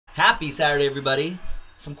Happy Saturday, everybody.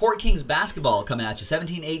 Some Court Kings basketball coming at you.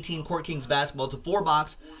 17-18 Court Kings basketball. It's a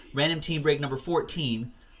 4-box random team break number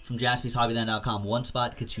 14 from JaspysHobbyland.com. One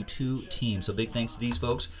spot gets you 2 teams. So big thanks to these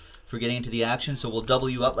folks for getting into the action. So we'll double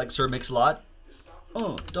you up like Sir Mix-a-Lot.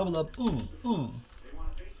 Double up.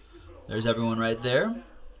 There's everyone right there.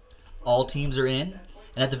 All teams are in.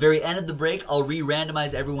 And at the very end of the break, I'll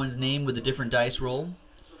re-randomize everyone's name with a different dice roll.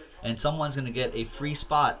 And someone's going to get a free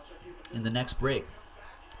spot in the next break.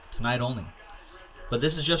 Tonight only. But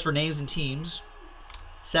this is just for names and teams.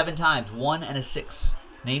 7 times, 1 and a 6.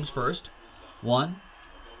 Names first. 1,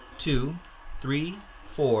 2, 3,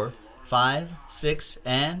 4, 5, 6,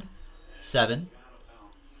 and 7.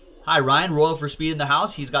 Hi, Ryan. Royal for Speed in the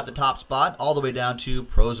house. He's got the top spot all the way down to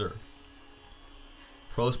Proser.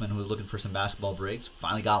 Prosman, who was looking for some basketball breaks,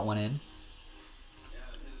 finally got one in.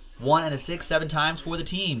 1 and a 6, 7 times for the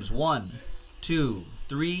teams. 1, 2,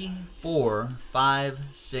 3, 4, 5,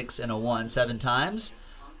 6, and a 1. 7 times.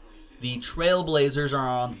 The Trailblazers are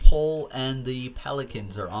on the pole, and the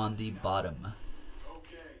Pelicans are on the bottom.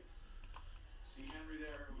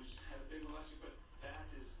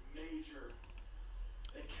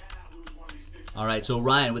 All right, so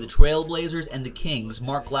Ryan with the Trailblazers and the Kings.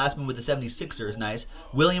 Mark Glassman with the 76ers. Nice.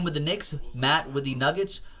 William with the Knicks. Matt with the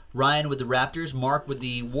Nuggets. Ryan with the Raptors. Mark with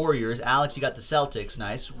the Warriors. Alex, you got the Celtics.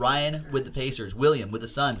 Nice. Ryan with the Pacers. William with the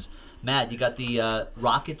Suns. Matt, you got the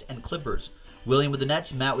Rockets and Clippers. William with the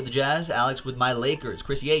Nets. Matt with the Jazz. Alex with my Lakers.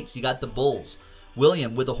 Chris Yates, you got the Bulls.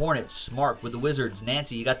 William with the Hornets. Mark with the Wizards.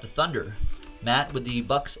 Nancy, you got the Thunder. Matt with the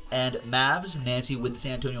Bucks and Mavs. Nancy with the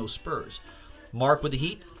San Antonio Spurs. Mark with the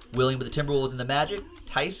Heat. William with the Timberwolves and the Magic.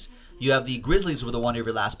 Tice, you have the Grizzlies with the one of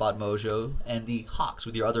your last spot mojo, and the Hawks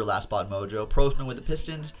with your other last spot mojo. Prosman with the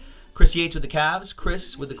Pistons. Chris Yates with the Cavs.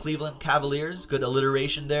 Chris with the Cleveland Cavaliers. Good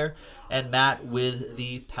alliteration there. And Matt with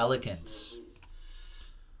the Pelicans.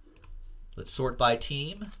 Let's sort by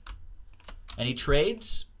team. Any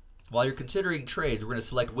trades? While you're considering trades, we're going to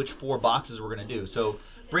select which 4 boxes we're going to do. So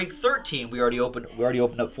break 13, we already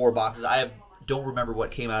opened up 4 boxes. Don't remember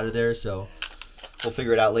what came out of there, so we'll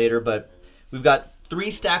figure it out later. But we've got 3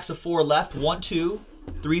 stacks of 4 left. 1, 2,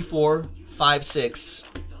 3, 4, 5, 6.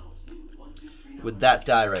 With that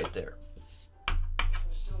die right there.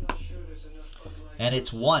 And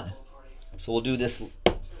it's 1. So we'll do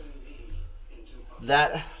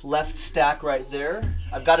that left stack right there.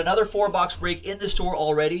 I've got another 4-box break in the store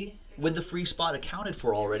already with the free spot accounted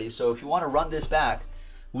for already. So if you want to run this back,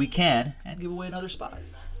 we can and give away another spot.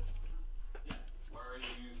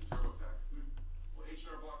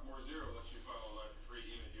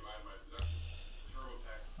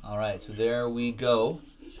 All right, so there we go.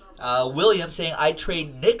 William saying, I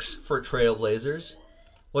trade Knicks for Trailblazers.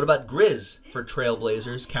 What about Grizz for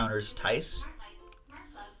Trailblazers? Counters Tice.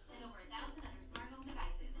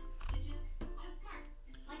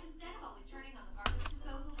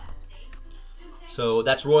 So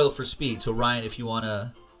that's Royal for Speed. So Ryan, if you want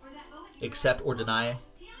to accept or deny.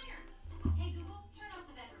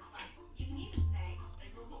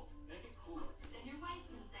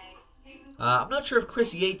 I'm not sure if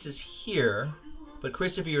Chris Yates is here, but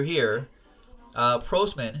Chris, if you're here,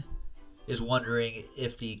 Prosman is wondering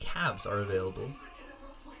if the Cavs are available.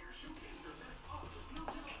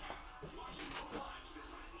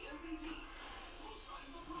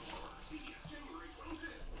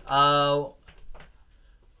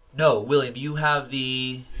 No, William, you have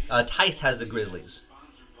the Tice has the Grizzlies.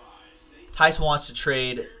 Tice wants to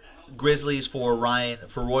trade Grizzlies for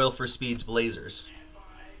Royal for Speed's Blazers.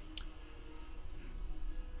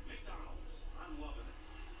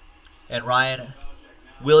 And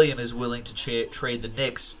William is willing to trade the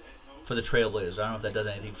Knicks for the Trailblazers. I don't know if that does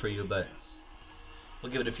anything for you, but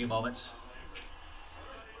we'll give it a few moments.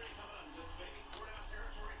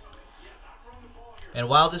 And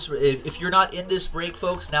while if you're not in this break,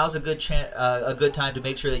 folks, now's a good time to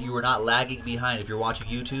make sure that you are not lagging behind. If you're watching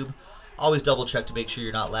YouTube, always double check to make sure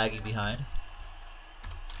you're not lagging behind.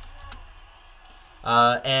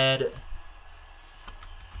 And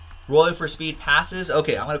Royal for Speed passes.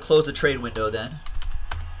 Okay, I'm going to close the trade window then.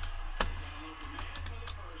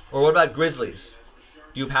 Or what about Grizzlies?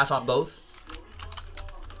 Do you pass on both?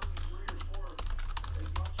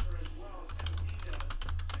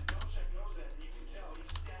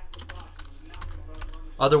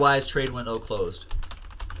 Otherwise, trade window closed.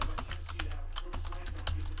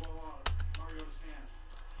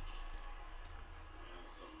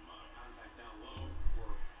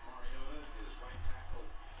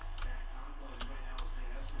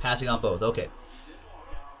 Passing on both. Okay.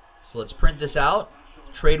 So let's print this out.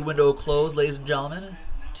 Trade window closed, ladies and gentlemen.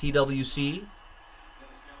 TWC.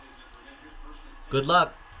 Good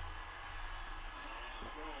luck.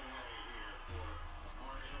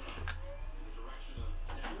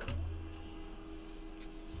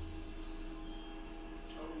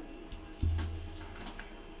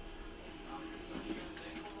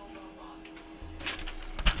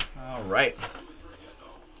 All right.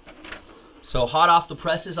 So hot off the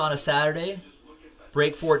presses on a Saturday.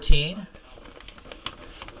 Break 14.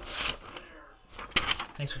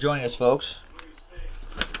 Thanks for joining us, folks.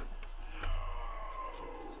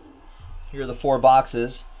 Here are the 4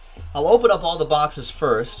 boxes. I'll open up all the boxes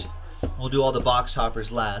first. We'll do all the box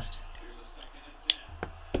toppers last.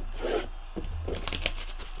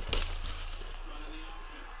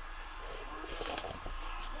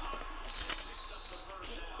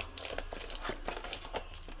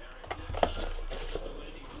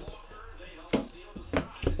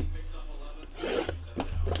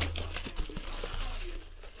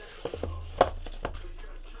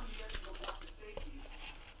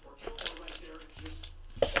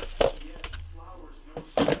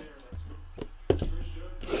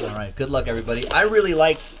 Good luck, everybody. I really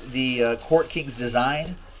like the Court Kings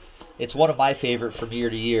design. It's one of my favorite from year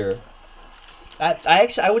to year.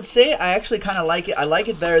 I would say I actually kind of like it. I like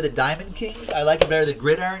it better than Diamond Kings. I like it better than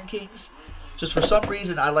Gridiron Kings. Just for some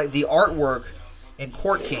reason, I like the artwork in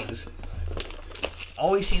Court Kings.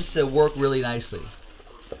 Always seems to work really nicely.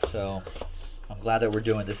 So I'm glad that we're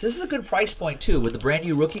doing this. This is a good price point too with the brand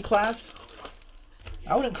new rookie class.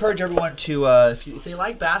 I would encourage everyone to, if they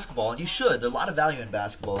like basketball, and you should, there's a lot of value in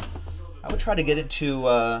basketball. I would try to get into,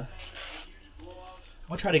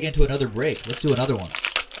 another break. Let's do another one.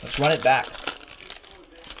 Let's run it back.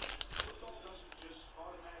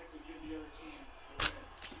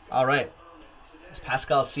 All right. It's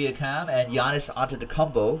Pascal Siakam and Giannis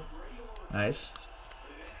Antetokounmpo. Nice.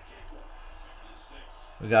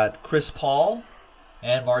 We got Chris Paul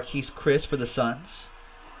and Marquise Chris for the Suns.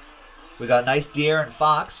 We got nice De'Aaron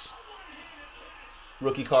Fox.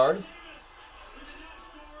 Rookie card.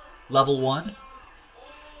 Level 1.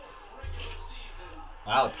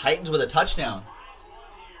 Wow, Titans with a touchdown.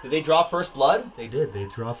 Did they draw first blood? They did. They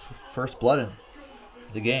draw first blood in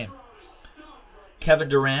the game. Kevin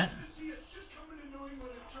Durant.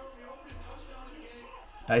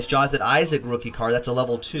 Nice Jonathan Isaac rookie card. That's a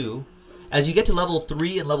level 2. As you get to level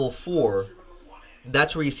 3 and level 4,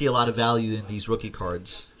 that's where you see a lot of value in these rookie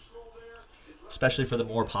cards. Especially for the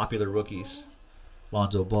more popular rookies.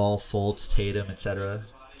 Lonzo Ball, Fultz, Tatum, etc.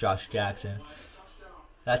 Josh Jackson.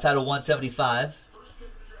 That's out of 175.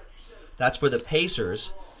 That's for the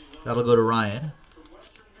Pacers. That'll go to Ryan.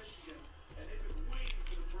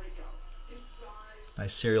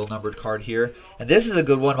 Nice serial numbered card here. And this is a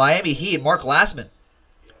good one. Miami Heat, Mark Glassman.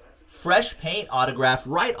 Fresh paint autograph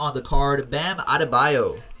right on the card. Bam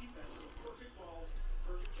Adebayo.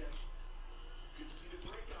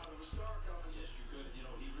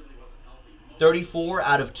 $34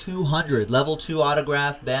 out of 200. Level 2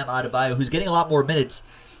 autograph, Bam Adebayo, who's getting a lot more minutes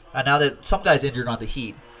now that some guy's injured on the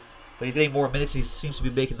Heat. But he's getting more minutes, and he seems to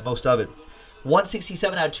be making the most of it.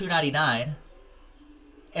 167 out of 299.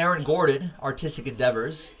 Aaron Gordon, Artistic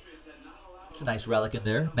Endeavors. It's a nice relic in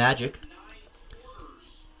there. Magic.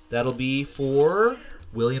 That'll be for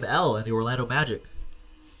William L. and the Orlando Magic.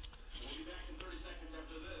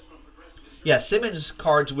 Yeah, Simmons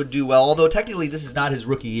cards would do well, although technically this is not his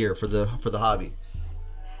rookie year for the hobby.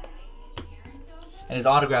 And his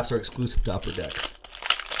autographs are exclusive to Upper Deck.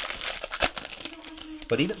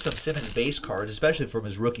 But even some Simmons base cards, especially from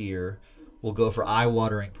his rookie year, will go for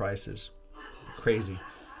eye-watering prices. Crazy.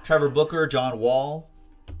 Trevor Booker, John Wall.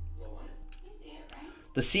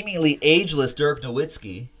 The seemingly ageless Dirk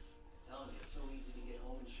Nowitzki.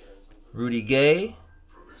 Rudy Gay.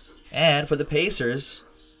 And for the Pacers,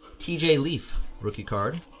 TJ Leaf, rookie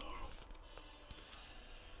card.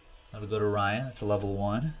 That'll go to Ryan. That's a level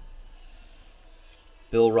 1.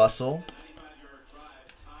 Bill Russell.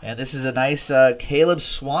 And this is a nice Caleb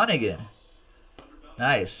Swanigan.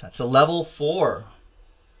 Nice. That's a level 4.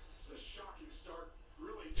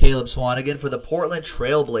 Caleb Swanigan for the Portland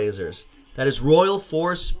Trail Blazers. That is Royal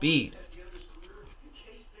Force Speed.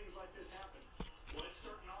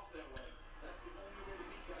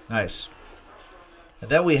 Nice. And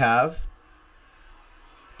then we have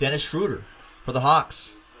Dennis Schroeder for the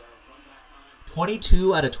Hawks.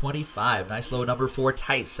 22 out of 25. Nice low number for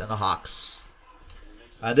Tice and the Hawks.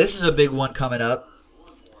 This is a big one coming up.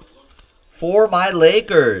 For my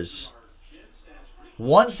Lakers.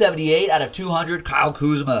 178 out of 200. Kyle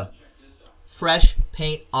Kuzma. Fresh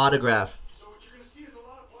paint autograph.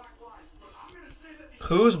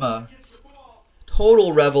 Kuzma.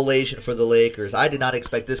 Total revelation for the Lakers. I did not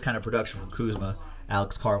expect this kind of production from Kuzma.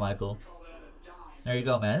 Alex Carmichael. There you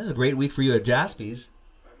go, man. This is a great week for you at Jaspys.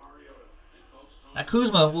 Now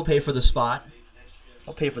Kuzma will pay for the spot.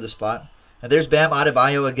 I'll pay for the spot. And there's Bam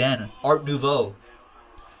Adebayo again. Art Nouveau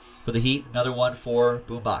for the Heat. Another one for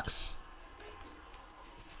Boombox.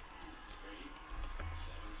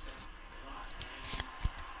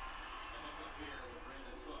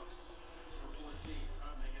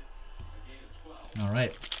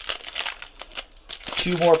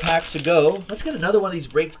 2 more packs to go. Let's get another one of these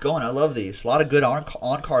breaks going. I love these. A lot of good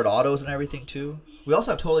on-card autos and everything, too. We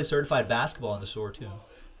also have totally certified basketball in the store, too.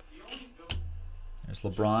 There's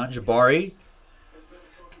LeBron, Jabari.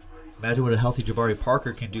 Imagine what a healthy Jabari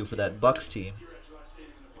Parker can do for that Bucks team.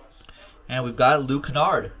 And we've got Luke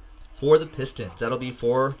Kennard for the Pistons. That'll be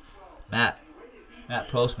for Matt. Matt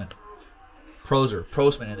Prosman.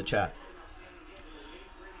 Prosman in the chat.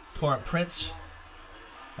 Torrent Prince.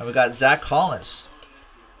 And we got Zach Collins.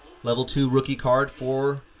 Level 2 rookie card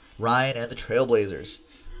for Ryan and the Trailblazers.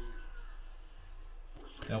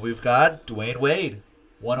 And we've got Dwayne Wade.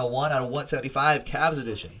 101 out of 175, Cavs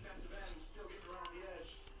edition.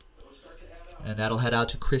 And that'll head out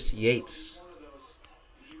to Chris Yates.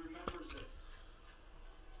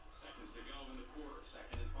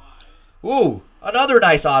 Ooh, another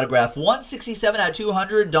nice autograph. 167 out of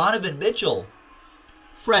 200, Donovan Mitchell.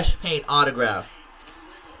 Fresh paint autograph.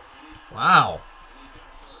 Wow.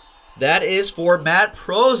 That is for Matt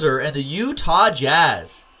Proser and the Utah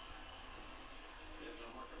Jazz.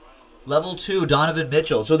 Level 2, Donovan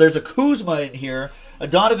Mitchell. So there's a Kuzma in here, a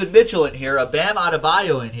Donovan Mitchell in here, a Bam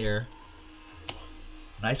Adebayo in here.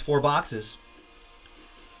 Nice 4 boxes.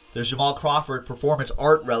 There's Jamal Crawford, Performance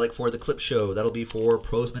Art Relic for the Clip Show. That'll be for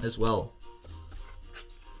Prosman as well.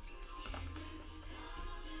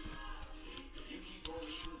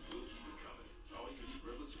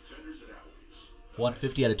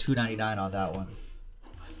 $150 out of $299 on that one.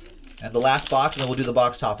 And the last box, and then we'll do the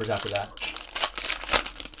box toppers after that.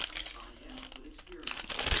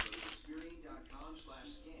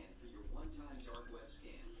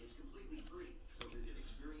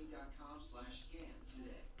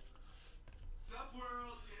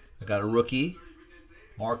 I got a rookie,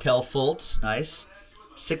 Markelle Fultz, nice.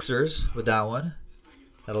 Sixers with that one.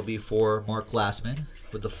 That'll be for Mark Glassman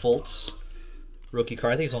with the Fultz rookie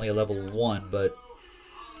card. I think it's only a level 1, but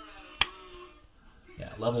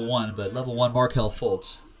yeah, level 1, but level 1 Markelle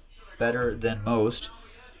Fultz. Better than most.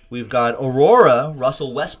 We've got Aurora,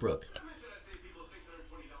 Russell Westbrook.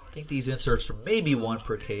 I think these inserts are maybe 1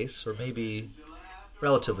 per case, or maybe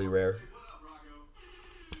relatively rare.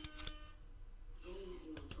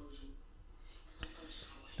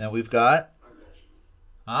 Then we've got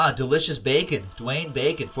Delicious Bacon, Dwayne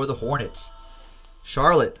Bacon for the Hornets.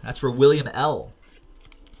 Charlotte, that's for William L.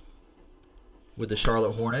 With the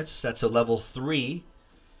Charlotte Hornets. That's a level 3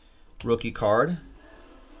 rookie card.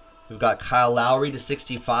 We've got Kyle Lowry to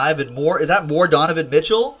 65 and more. Is that more Donovan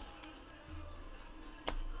Mitchell?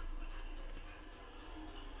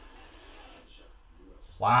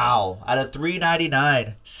 Wow. Out of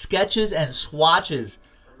 399. Sketches and swatches,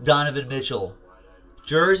 Donovan Mitchell.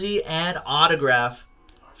 Jersey and autograph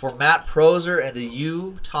for Matt Proser and the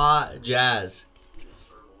Utah Jazz.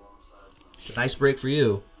 It's a nice break for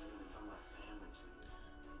you.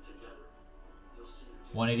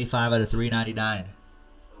 185 out of 399.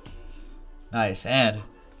 Nice. And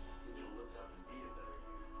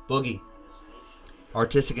Boogie.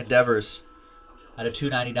 Artistic Endeavors out of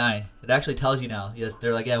 299. It actually tells you now. Yes,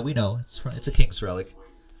 they're like, yeah, we know. It's a King's relic.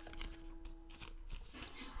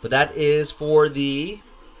 But that is for the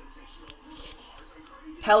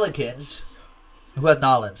Pelicans. Who has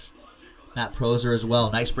Nollins? Matt Proser as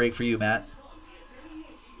well. Nice break for you, Matt.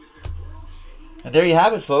 And there you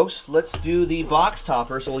have it, folks. Let's do the box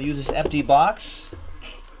topper. So we'll use this empty box.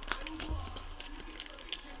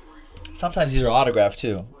 Sometimes these are autographed,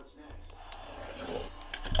 too.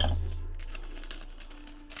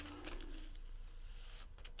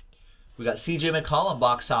 We got C.J. McCollum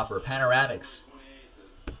box topper, Panoramics.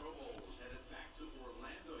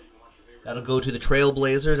 That'll go to the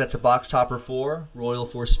Trailblazers. That's a box topper 4. Royal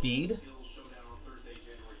for Speed.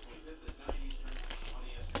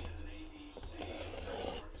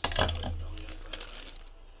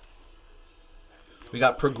 We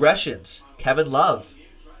got Progressions. Kevin Love.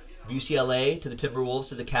 UCLA to the Timberwolves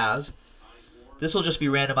to the Cavs. This will just be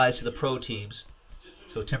randomized to the pro teams.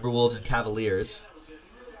 So Timberwolves and Cavaliers.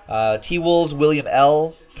 T-Wolves, William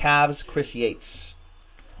L. Cavs, Chris Yates.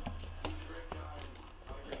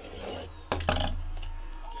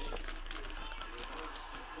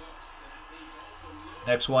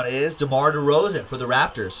 Next one is DeMar DeRozan for the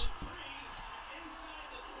Raptors.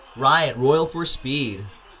 Ryan, Royal for Speed.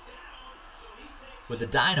 With the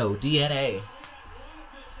Dino DNA.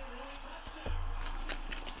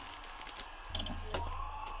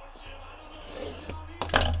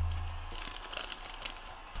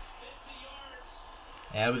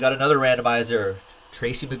 And we got another randomizer.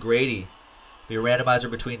 Tracy McGrady. Be a randomizer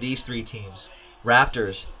between these 3 teams.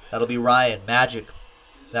 Raptors, that'll be Ryan. Magic,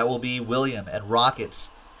 that will be William. And Rockets,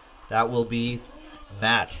 that will be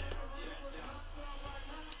Matt.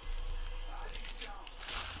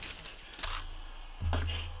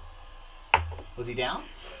 Was he down?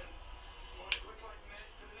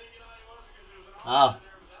 Ah,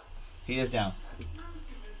 he is down.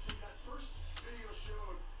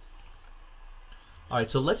 All right,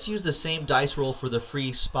 so let's use the same dice roll for the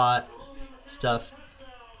free spot stuff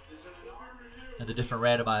and the different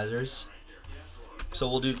randomizers. So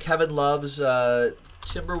we'll do Kevin Love's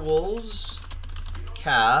Timberwolves,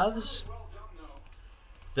 Cavs.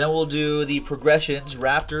 Then we'll do the progressions,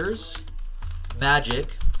 Raptors, Magic,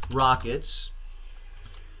 Rockets.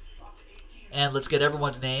 And let's get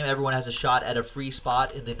everyone's name. Everyone has a shot at a free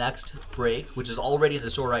spot in the next break, which is already in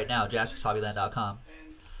the store right now, JaspysHobbyland.com.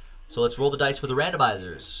 So let's roll the dice for the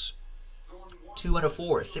randomizers. 2 and a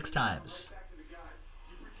 4, 6 times.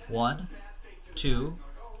 1, 2,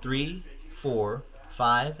 3, 4,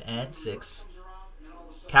 5, and 6.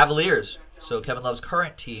 Cavaliers. So Kevin Love's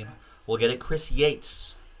current team will get it. Chris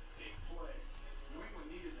Yates.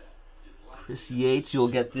 Chris Yates, you'll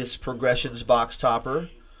get this Progressions box topper.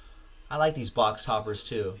 I like these box toppers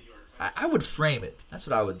too. I would frame it. That's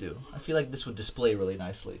what I would do. I feel like this would display really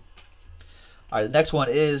nicely. All right, the next one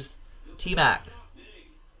is T-Mac.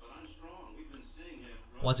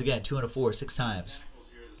 Once again, 2 and a 4, 6 times.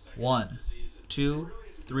 1, 2,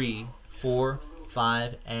 3, 4,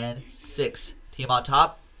 5, and 6. Team on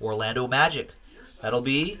top, Orlando Magic. That'll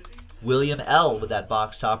be William L. with that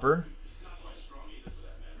box topper.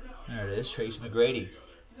 There it is, Tracy McGrady.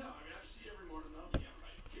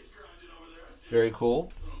 Very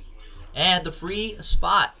cool. And the free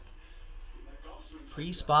spot.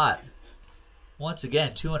 Free spot. Once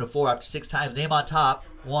again, 2 and a 4 after 6 times. Name on top.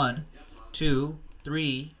 1, 2,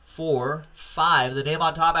 3, 4, 5. The name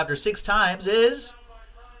on top after 6 times is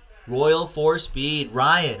Royal 4-Speed.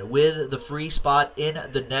 Ryan with the free spot in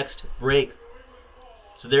the next break.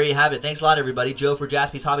 So there you have it. Thanks a lot, everybody. Joe for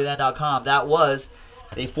JaspysHobbyland.com. That was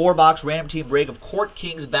a 4-box random team break of Court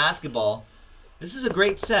Kings basketball. This is a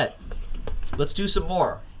great set. Let's do some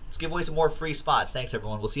more. Let's give away some more free spots. Thanks,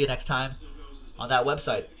 everyone. We'll see you next time on that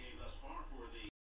website.